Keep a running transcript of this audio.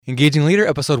Engaging Leader,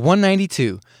 episode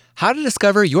 192, How to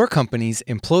Discover Your Company's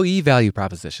Employee Value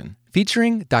Proposition,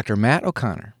 featuring Dr. Matt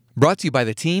O'Connor. Brought to you by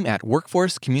the team at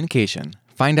Workforce Communication.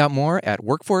 Find out more at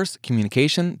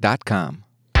workforcecommunication.com.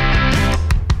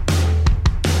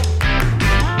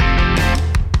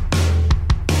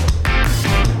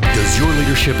 Does your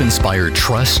leadership inspire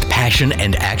trust, passion,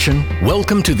 and action?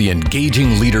 Welcome to the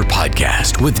Engaging Leader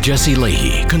podcast with Jesse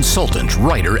Leahy, consultant,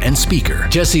 writer, and speaker.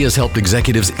 Jesse has helped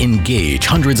executives engage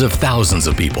hundreds of thousands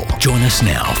of people. Join us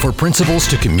now for principles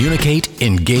to communicate,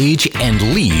 engage, and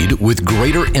lead with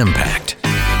greater impact.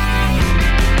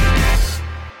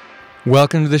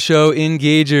 Welcome to the show,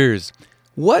 Engagers.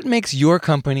 What makes your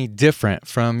company different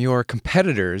from your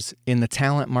competitors in the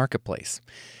talent marketplace?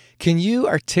 Can you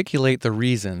articulate the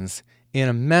reasons in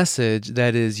a message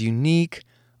that is unique,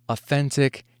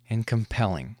 authentic, and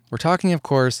compelling? We're talking, of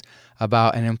course,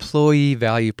 about an employee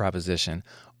value proposition,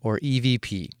 or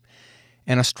EVP.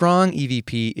 And a strong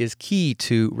EVP is key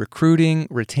to recruiting,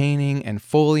 retaining, and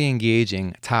fully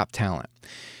engaging top talent.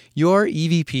 Your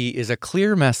EVP is a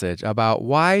clear message about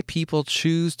why people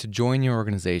choose to join your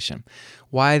organization,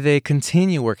 why they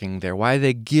continue working there, why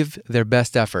they give their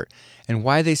best effort, and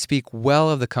why they speak well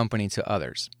of the company to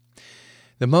others.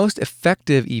 The most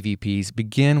effective EVPs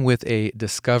begin with a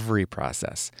discovery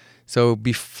process. So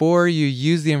before you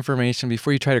use the information,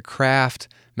 before you try to craft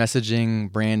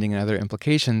messaging, branding, and other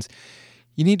implications,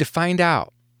 you need to find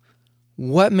out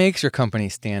what makes your company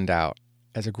stand out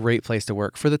as a great place to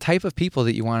work for the type of people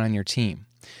that you want on your team.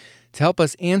 To help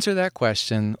us answer that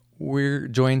question, we're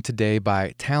joined today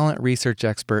by talent research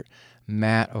expert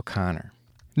Matt O'Connor.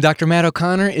 Dr. Matt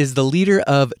O'Connor is the leader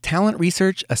of talent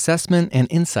research, assessment, and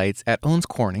insights at Owens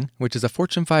Corning, which is a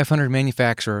Fortune 500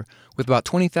 manufacturer with about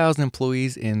 20,000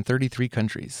 employees in 33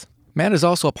 countries. Matt is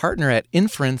also a partner at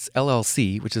Inference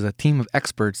LLC, which is a team of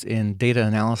experts in data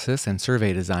analysis and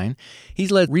survey design.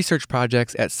 He's led research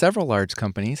projects at several large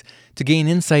companies to gain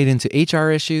insight into HR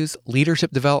issues,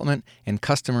 leadership development, and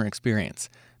customer experience.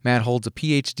 Matt holds a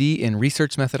PhD in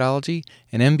research methodology,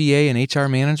 an MBA in HR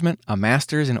management, a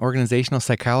master's in organizational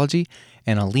psychology,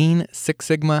 and a Lean Six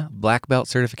Sigma Black Belt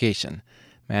certification.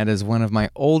 Matt is one of my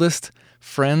oldest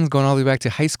friends, going all the way back to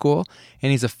high school,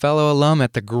 and he's a fellow alum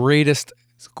at the greatest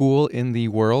school in the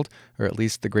world, or at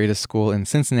least the greatest school in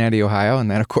Cincinnati, Ohio, and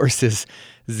that, of course, is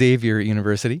Xavier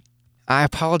University. I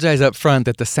apologize up front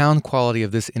that the sound quality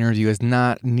of this interview is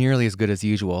not nearly as good as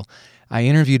usual. I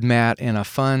interviewed Matt in a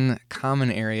fun,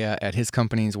 common area at his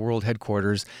company's world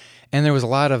headquarters, and there was a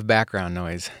lot of background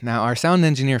noise. Now, our sound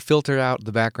engineer filtered out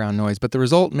the background noise, but the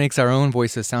result makes our own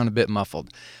voices sound a bit muffled.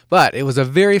 But it was a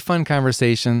very fun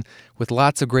conversation with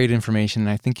lots of great information, and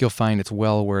I think you'll find it's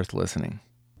well worth listening.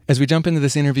 As we jump into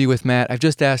this interview with Matt, I've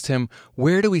just asked him,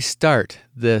 where do we start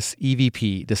this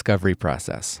EVP discovery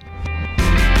process?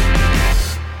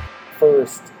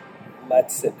 First,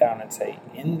 let's sit down and say,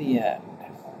 in the end,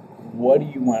 what do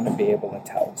you want to be able to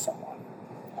tell someone?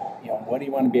 What do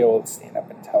you want to be able to stand up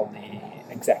and tell the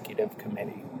executive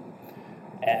committee?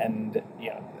 And,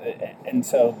 and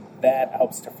so that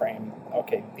helps to frame,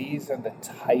 okay, these are the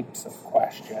types of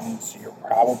questions you're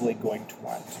probably going to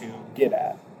want to get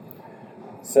at.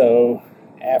 So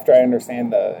after I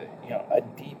understand a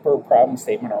deeper problem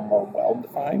statement or more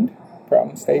well-defined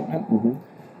problem statement,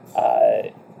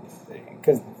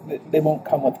 because they won't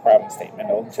come with a problem statement.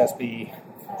 It'll just be,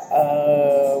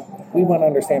 we want to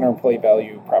understand our employee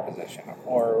value proposition,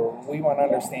 or we want to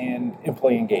understand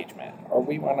employee engagement, or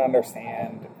we want to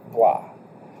understand blah.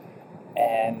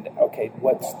 And, okay,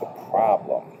 what's the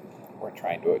problem we're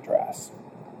trying to address?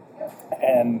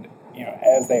 And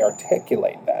as they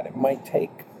articulate that, it might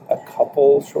take a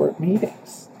couple short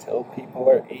meetings till people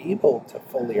are able to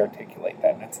fully articulate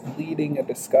that. And it's leading a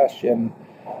discussion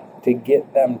to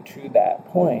get them to that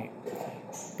point,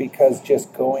 because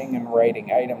just going and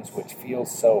writing items, which feels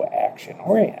so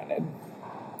action-oriented.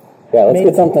 Yeah, let's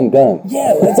get something done.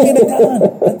 Yeah, let's get it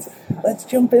done. Let's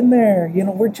jump in there.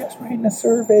 We're just writing a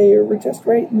survey, or we're just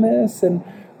writing this, and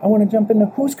I want to jump into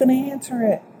who's going to answer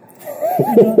it.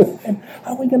 And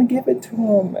how are we going to give it to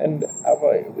them? And I'm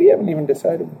like, we haven't even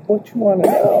decided what you want to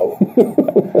know.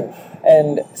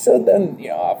 And so then,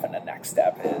 often the next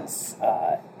step is,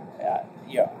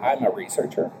 I'm a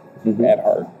researcher at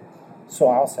heart. So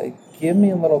I'll say, give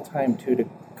me a little time to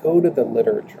go to the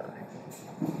literature.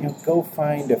 Go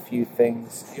find a few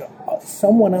things.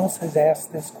 Someone else has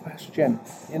asked this question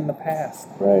in the past.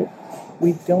 Right.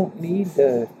 We don't need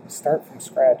to start from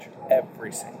scratch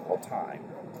every single time.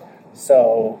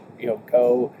 So,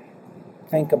 go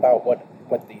think about what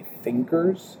the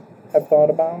thinkers have thought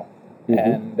about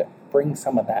and bring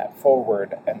some of that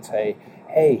forward and say,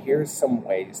 hey, here's some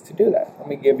ways to do that. Let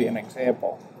me give you an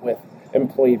example with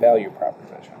employee value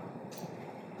proposition.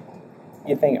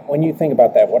 When you think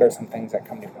about that, what are some things that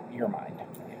come to your mind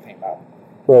when you think about it?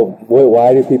 Well,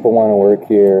 why do people want to work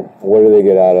here? What do they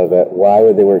get out of it? Why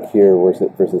would they work here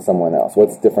versus someone else?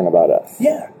 What's different about us?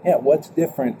 Yeah, what's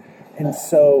different? And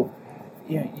so,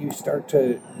 you start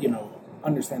to,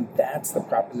 understand that's the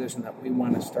proposition that we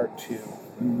want to start to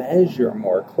measure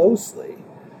more closely.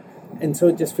 And so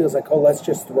it just feels like, let's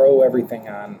just throw everything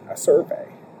on a survey.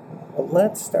 But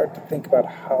let's start to think about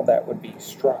how that would be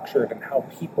structured and how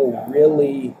people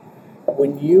really,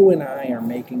 when you and I are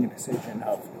making a decision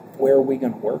of where are we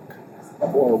going to work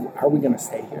or are we going to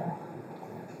stay here,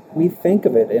 we think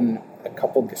of it in a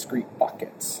couple discrete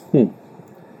buckets.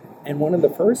 And one of the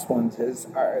first ones is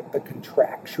the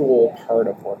contractual part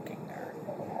of working there,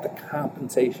 the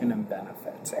compensation and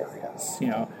benefits areas.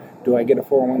 Do I get a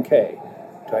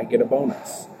 401k? Do I get a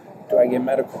bonus? Do I get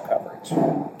medical coverage?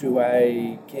 Do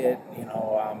I get,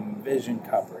 vision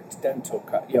coverage, dental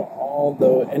coverage, all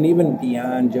those, and even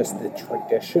beyond just the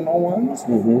traditional ones,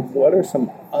 what are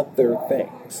some other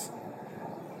things?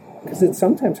 Because it's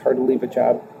sometimes hard to leave a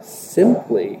job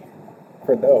simply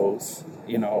for those,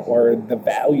 or the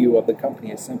value of the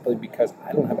company is simply because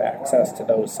I don't have access to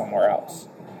those somewhere else.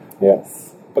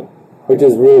 Yes. Which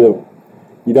is really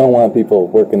you don't want people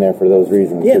working there for those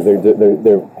reasons because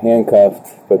they're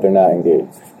handcuffed, but they're not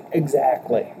engaged.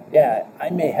 Exactly. Yeah, I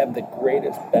may have the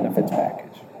greatest benefits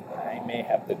package. I may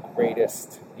have the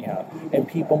greatest, and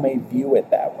people may view it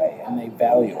that way and they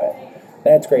value it.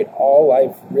 That's great. All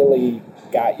I've really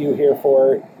got you here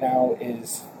for now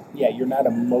is, you're not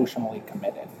emotionally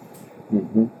committed.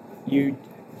 You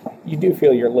do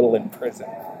feel you're a little in prison.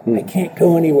 I can't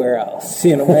go anywhere else.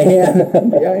 My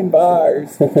hand behind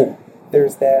bars.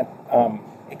 There's that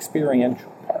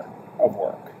experiential part of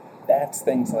work. That's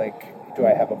things like, do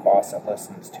I have a boss that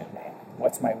listens to me?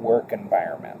 What's my work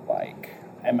environment like?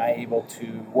 Am I able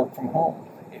to work from home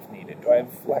if needed? Do I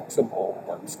have flexible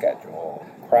work schedule?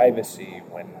 Privacy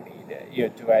when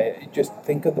needed? Do I just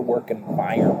think of the work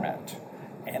environment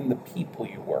and the people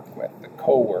you work with, the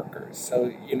coworkers?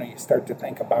 So, you start to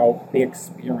think about the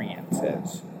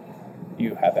experiences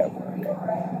you have at work.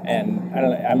 And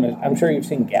I'm sure you've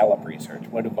seen Gallup research.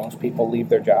 What do most people leave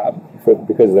their job?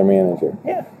 Because of their manager.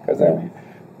 Yeah, because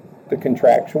the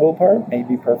contractual part may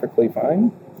be perfectly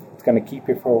fine. It's going to keep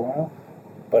you for a while.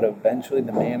 But eventually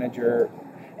the manager,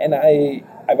 and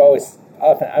I've always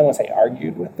often, I won't say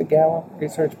argued with the Gallup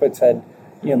research, but said,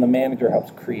 the manager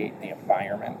helps create the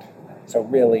environment. So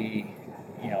really,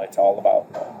 it's all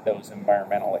about those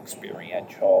environmental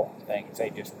experiential things. They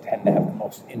just tend to have the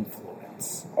most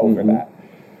influence over that.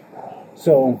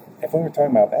 So if we were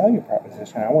talking about value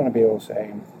proposition, I want to be able to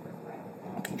say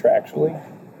contractually,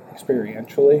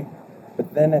 experientially,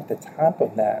 but then at the top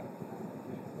of that,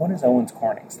 what does Owens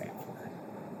Corning stand for?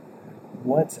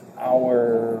 What's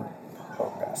our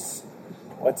purpose?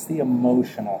 What's the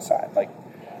emotional side?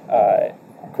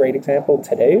 Great example,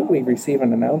 today we receive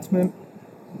an announcement,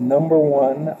 number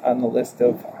 1 on the list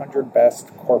of 100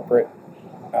 best corporate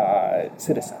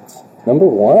citizens. Number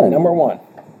 1? Number 1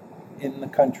 in the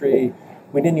country.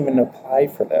 We didn't even apply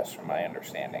for this, from my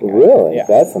understanding. Really? Yeah.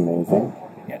 That's amazing.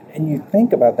 Yeah. And you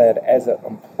think about that as an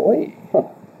employee.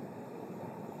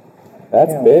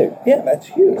 That's big. Yeah, that's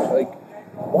huge.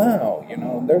 Wow,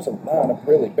 there's a lot of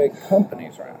really big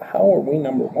companies around. How are we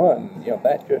number 1?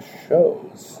 That just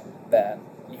shows that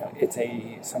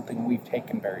it's something we've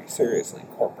taken very seriously,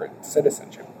 corporate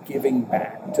citizenship, giving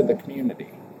back to the community.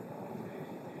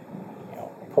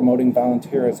 Promoting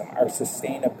volunteerism, our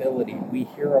sustainability. We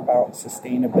hear about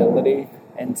sustainability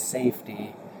and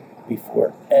safety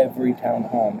before every town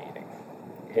hall meeting.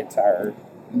 It's our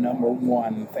number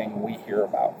 1 thing we hear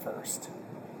about first.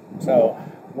 So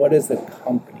what is the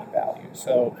company value?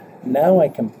 So now I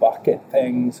can bucket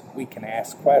things, we can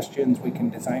ask questions, we can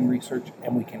design research,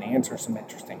 and we can answer some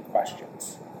interesting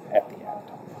questions at the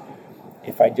end.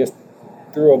 If I just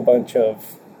threw a bunch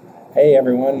of, hey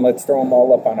everyone, let's throw them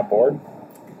all up on a board.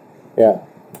 Yeah.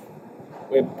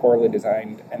 We have poorly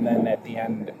designed, and then at the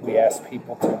end we ask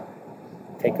people to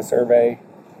take a survey.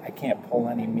 I can't pull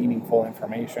any meaningful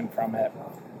information from it,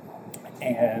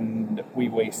 and we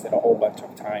wasted a whole bunch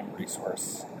of time,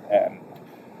 resource, and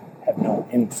have no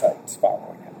insights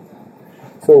following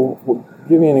it. So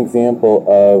give me an example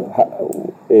of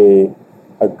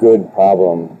a good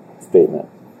problem statement.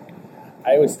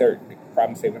 I always start the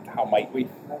problem statement, how might we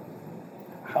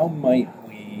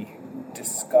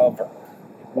discover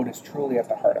what is truly at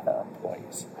the heart of our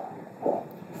employees?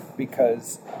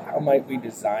 Because how might we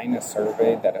design a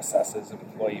survey that assesses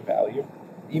employee value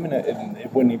even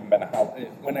it wouldn't even been a how.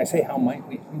 When I say how might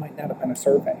we, it might not have been a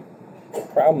survey. The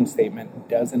problem statement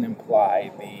doesn't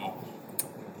imply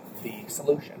the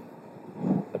solution.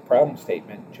 The problem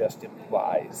statement just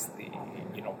implies the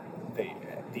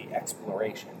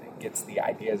exploration. It gets the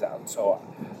ideas out. So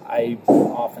I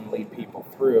often lead people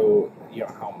through,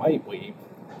 how might we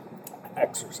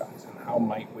exercise, and how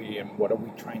might we, and what are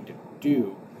we trying to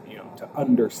do, to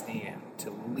understand,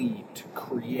 to lead, to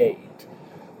create.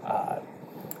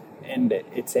 And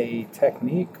it's a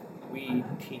technique we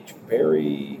teach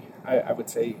I would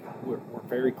say we're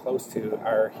very close to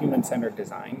our human-centered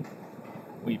design.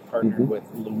 We partnered with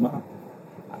Luma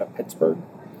out of Pittsburgh,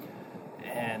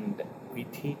 and we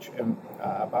teach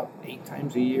about 8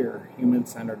 times a year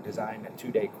human-centered design, a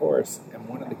 2-day course. And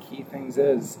one of the key things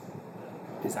is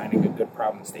designing a good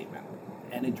problem statement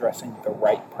and addressing the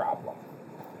right problem,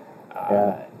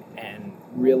 and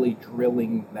really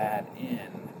drilling that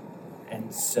in.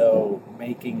 And so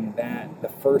making that the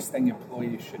first thing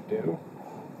employees should do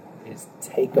is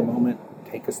take a moment,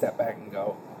 take a step back and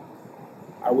go,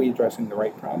 are we addressing the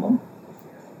right problem?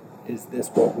 Is this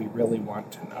what we really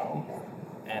want to know?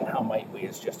 And how might we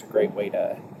is just a great way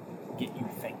to get you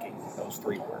thinking, those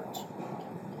 3 words.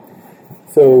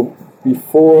 So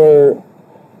before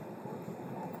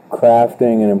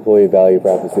crafting an employee value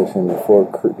proposition, before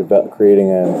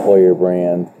creating an employer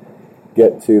brand,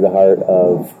 get to the heart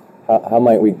of how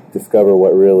might we discover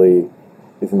what really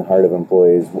is in the heart of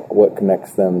employees? What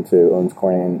connects them to Owens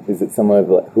Corning? Is it someone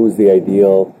who's the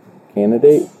ideal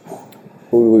candidate?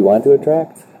 Who do we want to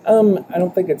attract? I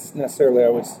don't think it's necessarily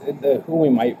always who we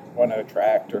might want to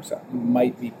attract or something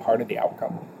might be part of the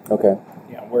outcome. Okay.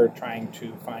 We're trying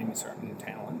to find certain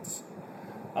talents,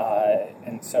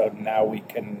 and so now we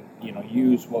can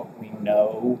use what we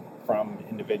know from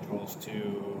individuals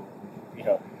to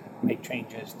make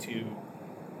changes to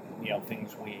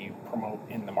things we promote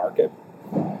in the market.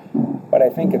 But I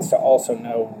think it's to also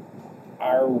know,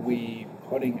 are we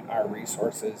putting our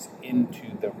resources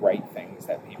into the right things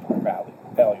that people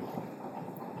value?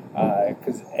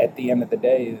 Because at the end of the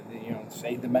day,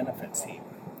 say the benefits team,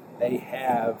 they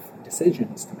have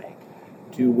decisions to make.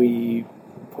 Do we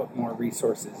put more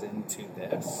resources into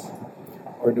this?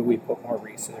 Or do we put more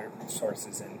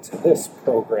resources into this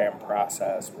program,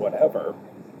 process, whatever?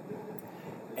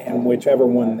 And whichever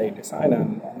one they decide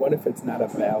on, what if it's not a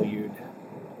valued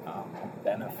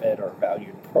benefit or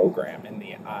valued program in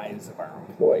the eyes of our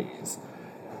employees?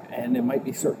 And it might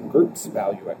be certain groups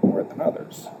value it more than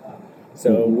others.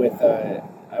 So with a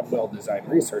well-designed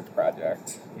research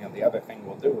project, the other thing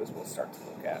we'll do is we'll start to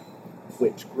look at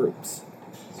which groups,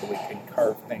 so we can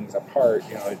carve things apart.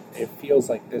 It feels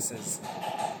like this is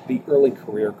the early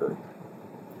career group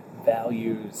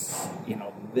values,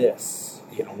 this,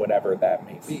 whatever that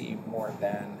may be, more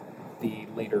than the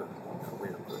later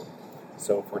career group.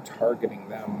 So if we're targeting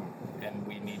them and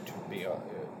we need to be,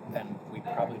 then we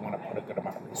probably want to put a good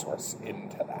amount of resource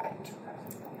into that.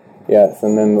 Yes,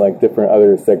 and then different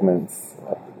other segments,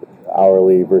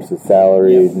 hourly versus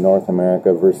salaried, North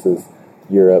America versus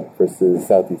Europe versus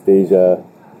Southeast Asia.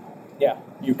 Yeah,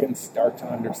 you can start to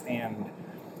understand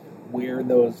where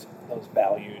those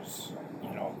values,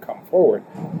 come forward.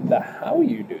 The how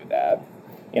you do that,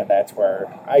 that's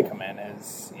where I come in,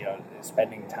 is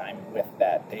spending time with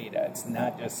that data. It's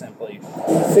not just simply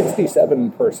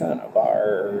 67% of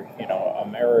our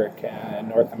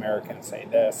North Americans say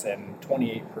this, and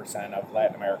 28% of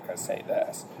Latin America say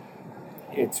this.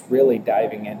 It's really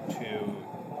diving into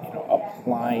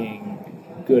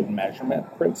applying good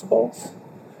measurement principles,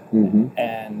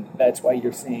 and that's why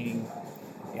you're seeing.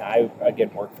 I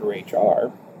again work through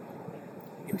HR.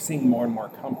 You're seeing more and more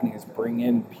companies bring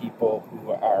in people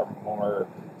who are more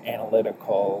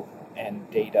analytical and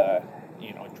data,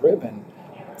 driven,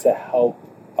 to help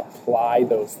apply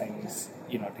those things,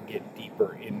 to get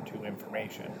deeper into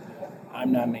information.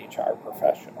 I'm not an HR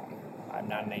professional. I'm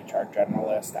not an HR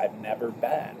generalist. I've never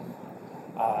been.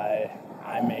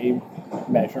 I'm a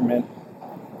measurement,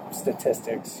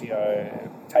 statistics,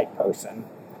 type person.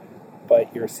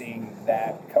 But you're seeing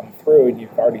that come through, and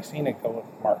you've already seen it go with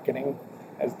marketing.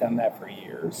 Has done that for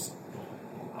years.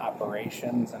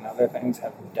 Operations and other things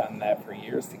have done that for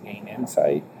years to gain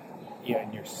insight.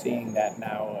 And you're seeing that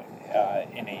now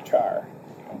in HR,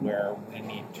 where we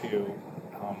need to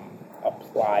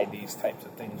apply these types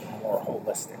of things more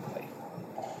holistically.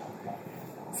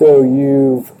 So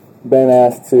you've been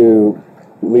asked to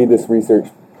lead this research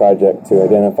project to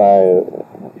identify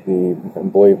the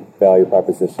employee value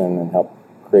proposition and help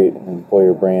create an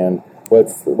employer brand.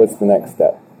 What's the next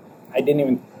step? I didn't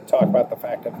even talk about the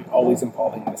fact of always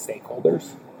involving the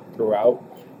stakeholders throughout.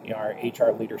 our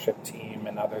HR leadership team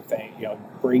and other things,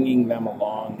 bringing them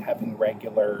along, having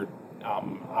regular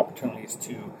opportunities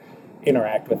to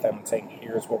interact with them and saying,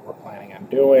 here's what we're planning on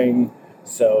doing.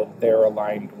 So they're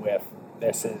aligned with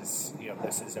this is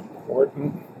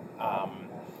important.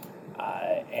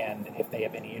 And if they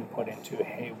have any input into,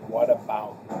 hey, what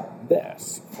about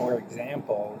this? For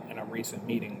example, in a recent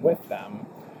meeting with them,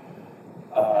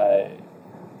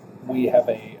 we have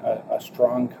a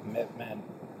strong commitment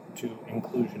to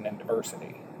inclusion and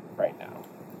diversity right now.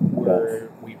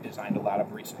 We've designed a lot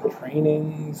of recent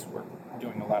trainings. We're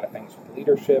doing a lot of things with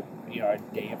leadership, a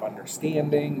day of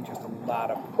understanding, just a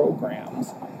lot of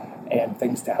programs and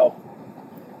things to help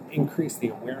increase the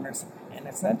awareness. And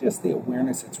it's not just the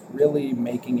awareness, it's really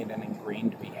making it an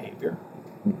ingrained behavior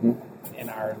in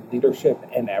our leadership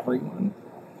and everyone.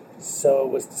 So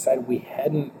it was decided we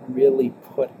hadn't really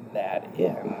put that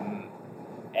in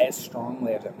as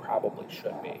strongly as it probably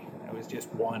should be. It was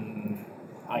just one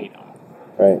item.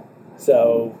 Right.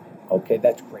 So, okay,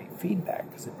 that's great feedback,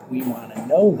 because if we want to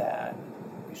know that,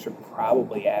 we should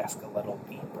probably ask a little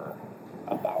deeper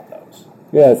about those.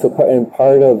 Yeah, so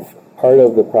part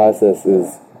of the process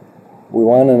is we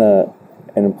want an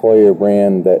employer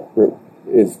brand that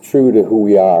is true to who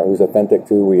we are, who's authentic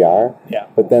to who we are. Yeah.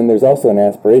 But then there's also an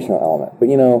aspirational element. But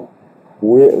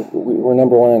we're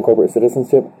number one in corporate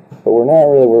citizenship, but we're not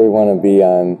really where we want to be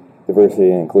on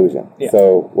diversity and inclusion. Yeah.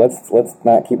 So let's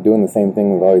not keep doing the same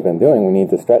thing we've always been doing. We need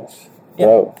to stretch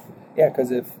growth. Yeah, because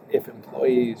if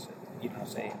employees,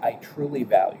 say, I truly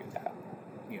value that,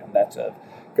 that's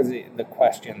because the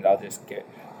questions I'll just get,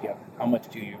 how much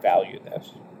do you value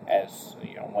this? As,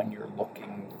 when you're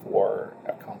looking for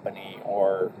a company,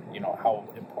 or, how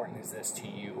important is this to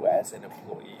you as an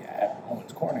employee at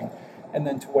Owens Corning? And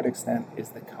then to what extent is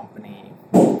the company,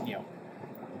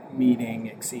 meeting,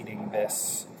 exceeding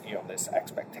this, this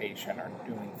expectation, or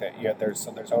doing that? There's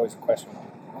always a question,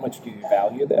 how much do you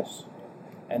value this?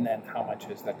 And then how much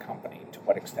is the company, to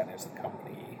what extent is the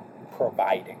company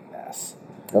providing this?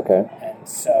 Okay. And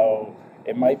so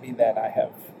it might be that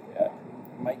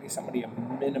might be somebody who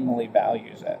minimally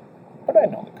values it, but I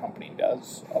know the company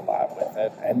does a lot with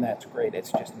it, and that's great.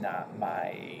 It's just not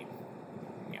my,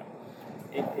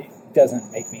 it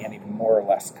doesn't make me any more or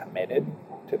less committed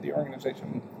to the organization.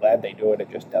 I'm glad they do it.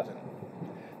 It just doesn't.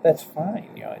 That's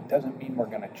fine. It doesn't mean we're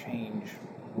going to change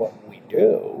what we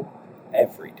do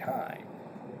every time.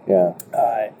 Yeah.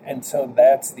 And so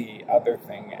that's the other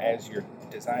thing as you're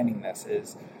designing this,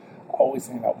 is always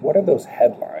think about what are those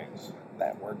headlines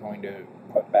that we're going to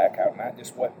put back out, not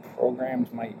just what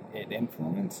programs might it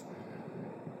influence.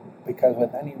 Because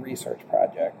with any research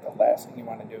project, the last thing you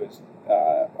want to do is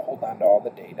hold on to all the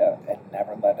data and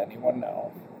never let anyone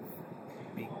know,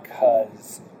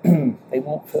 because they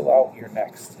won't fill out your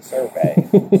next survey.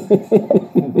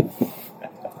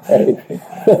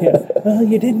 Well,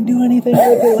 you didn't do anything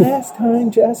with it last time,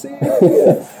 Jesse.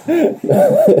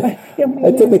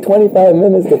 It took me 25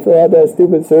 minutes to fill out that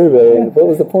stupid survey. Yeah. What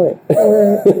was the point?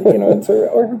 or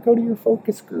go to your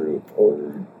focus group,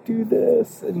 or do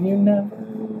this, and you never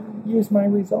use my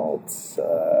results,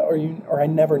 or I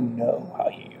never know how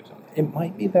you use them. It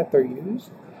might be that they're used,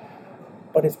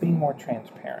 but it's being more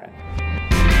transparent.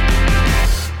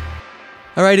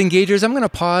 All right, Engagers, I'm going to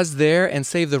pause there and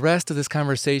save the rest of this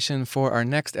conversation for our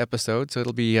next episode. So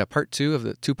it'll be part 2 of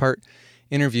the 2-part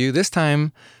interview. This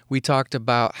time, we talked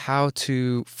about how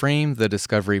to frame the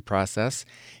discovery process.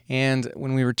 And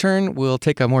when we return, we'll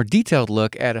take a more detailed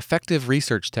look at effective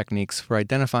research techniques for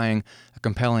identifying a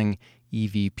compelling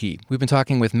EVP. We've been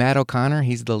talking with Matt O'Connor.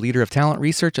 He's the leader of talent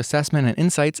research, assessment, and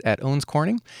insights at Owens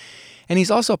Corning. And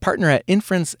he's also a partner at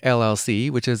Inference LLC,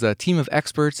 which is a team of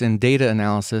experts in data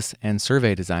analysis and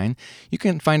survey design. You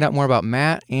can find out more about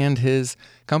Matt and his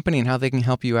company and how they can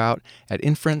help you out at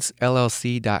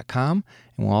inferencellc.com.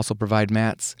 And we'll also provide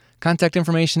Matt's contact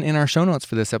information in our show notes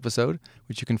for this episode,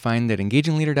 which you can find at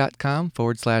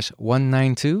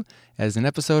engagingleader.com/192 as in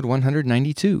episode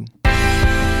 192.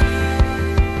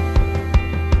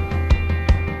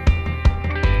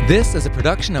 This is a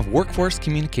production of Workforce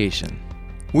Communication.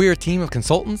 We're a team of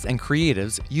consultants and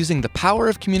creatives using the power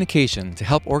of communication to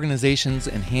help organizations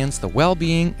enhance the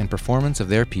well-being and performance of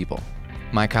their people.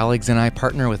 My colleagues and I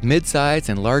partner with mid-size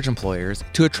and large employers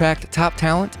to attract top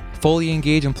talent, fully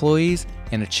engage employees,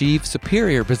 and achieve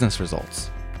superior business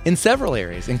results in several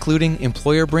areas, including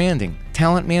employer branding,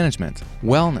 talent management,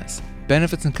 wellness,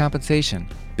 benefits and compensation,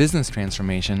 business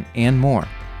transformation, and more.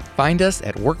 Find us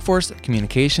at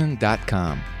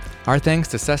workforcecommunication.com. Our thanks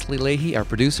to Cecily Leahy, our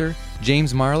producer,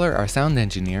 James Marler, our sound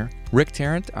engineer, Rick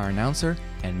Tarrant, our announcer,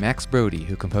 and Max Brody,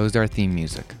 who composed our theme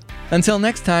music. Until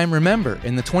next time, remember,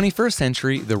 in the 21st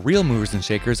century, the real movers and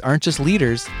shakers aren't just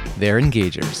leaders, they're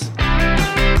engagers.